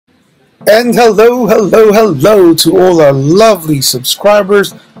And hello to all our lovely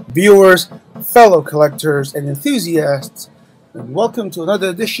subscribers, viewers, fellow collectors, and enthusiasts. And welcome to another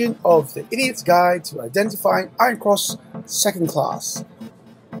edition of the Idiot's Guide to Identifying Iron Cross Second Class.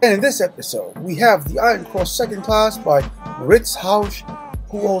 And in this episode, we have the Iron Cross Second Class by Moritz Hausch,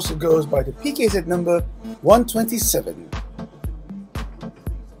 who also goes by the PKZ number 127.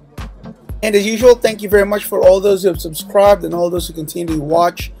 And as usual, thank you very much for all those who have subscribed and all those who continue to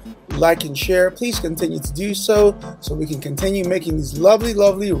watch, like, and share. Please continue to do so we can continue making these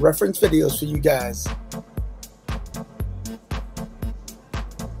lovely reference videos for you guys.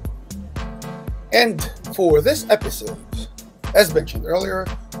 And for this episode, as mentioned earlier,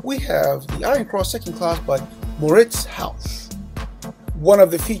 we have the Iron Cross Second Class by Moritz Hausch. One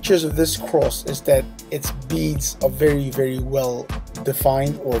of the features of this cross is that its beads are very well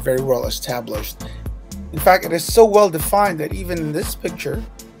defined or very well established. In fact, it is so well defined that even in this picture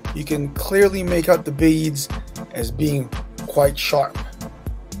you can clearly make out the beads as being quite sharp.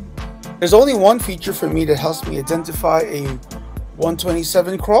 There's only one feature for me that helps me identify a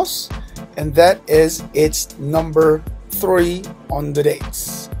 127 cross, and that is its number 3 on the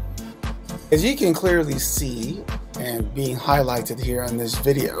dates. As you can clearly see, and being highlighted here in this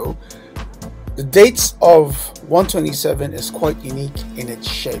video, the dates of 127 is quite unique in its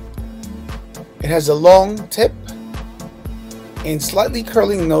shape. It has a long tip and slightly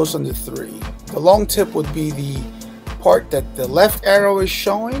curling nose on the 3. The long tip would be the part that the left arrow is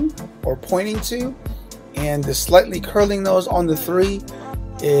showing or pointing to, and the slightly curling nose on the 3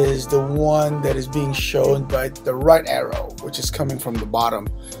 is the one that is being shown by the right arrow, which is coming from the bottom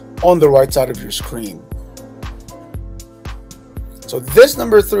on the right side of your screen. So this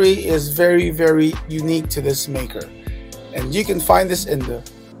number 3 is very unique to this maker, and you can find this in the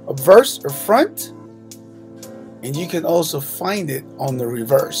obverse or front, and you can also find it on the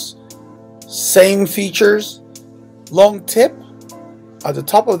reverse. Same features, long tip at the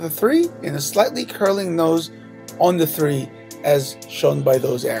top of the 3 and a slightly curling nose on the 3 as shown by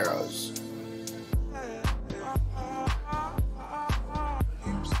those arrows.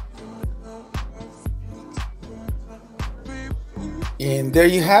 And there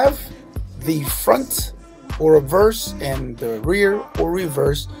you have the front or reverse and the rear or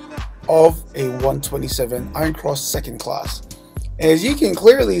reverse of a 127 Iron Cross Second Class. As you can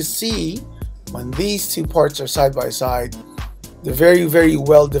clearly see, when these two parts are side by side, the very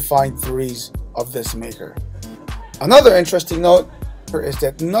well defined 3s of this maker. Another interesting note is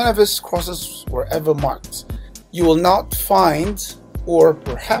that none of his crosses were ever marked. You will not find, or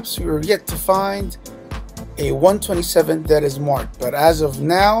perhaps we are yet to find, a 127 that is marked, but as of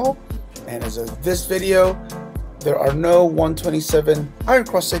now and as of this video, there are no 127 Iron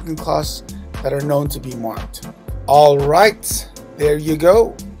Cross Second Class that are known to be marked. Alright, there you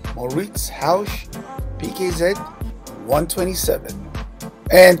go, Moritz Hausch PKZ 127.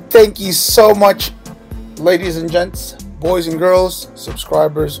 And thank you so much, ladies and gents, boys and girls,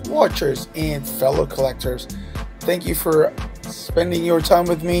 subscribers, watchers, and fellow collectors. Thank you for spending your time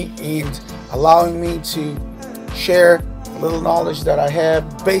with me and allowing me to share a little knowledge that I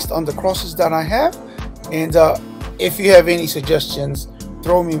have based on the crosses that I have. And if you have any suggestions,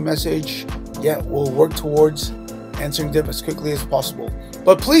 throw me a message. Yeah, we'll work towards answering them as quickly as possible.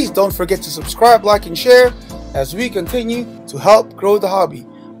 But please don't forget to subscribe, like, and share as we continue to help grow the hobby.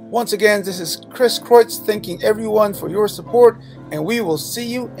 Once again, this is Chris Kreutz thanking everyone for your support, and we will see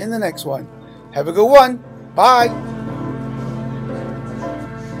you in the next one. Have a good one. Bye.